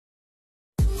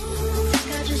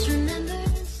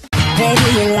Baby,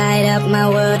 you light up my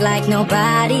world like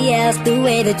nobody else. The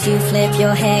way that you flip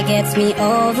your hair gets me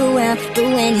overwhelmed. But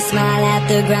when you smile at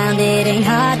the ground, it ain't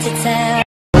hard to tell.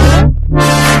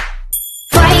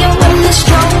 Fire when the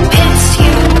strong hits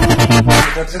you.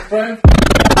 That's it, Brian?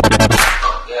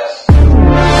 Yes.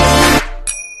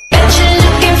 Bet you're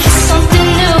looking for something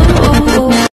new.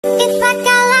 If I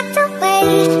got locked away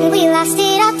and we lost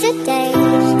it all today,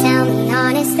 tell me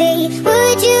honestly,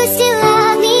 would you still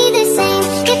love me the same?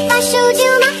 If I showed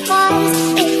you my flaws,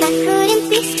 if I couldn't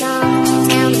be strong,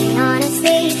 tell me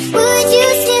honestly, would you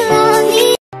still love me?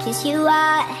 'Cause you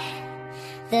are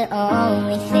the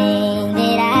only thing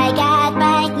that I got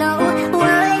right now.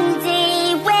 One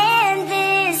day when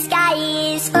the sky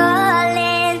is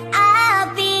falling, I'll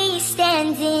be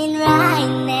standing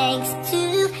right next to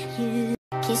you.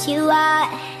 'Cause you are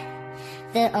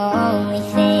the only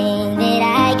thing that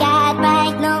I got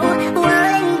right now.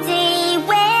 One day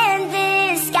when the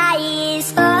sky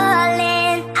is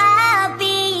falling, I'll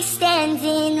be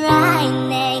standing right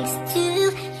next to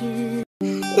you.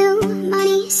 New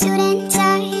money, suit and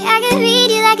tie, I could read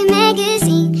you like a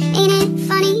magazine. Ain't it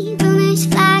funny, rumors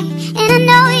fly, and I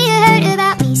know you heard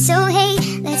about me. So hey,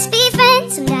 let's be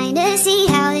friends, I'm dying to see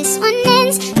how this one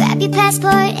ends. Grab your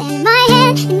passport and my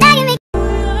hand, and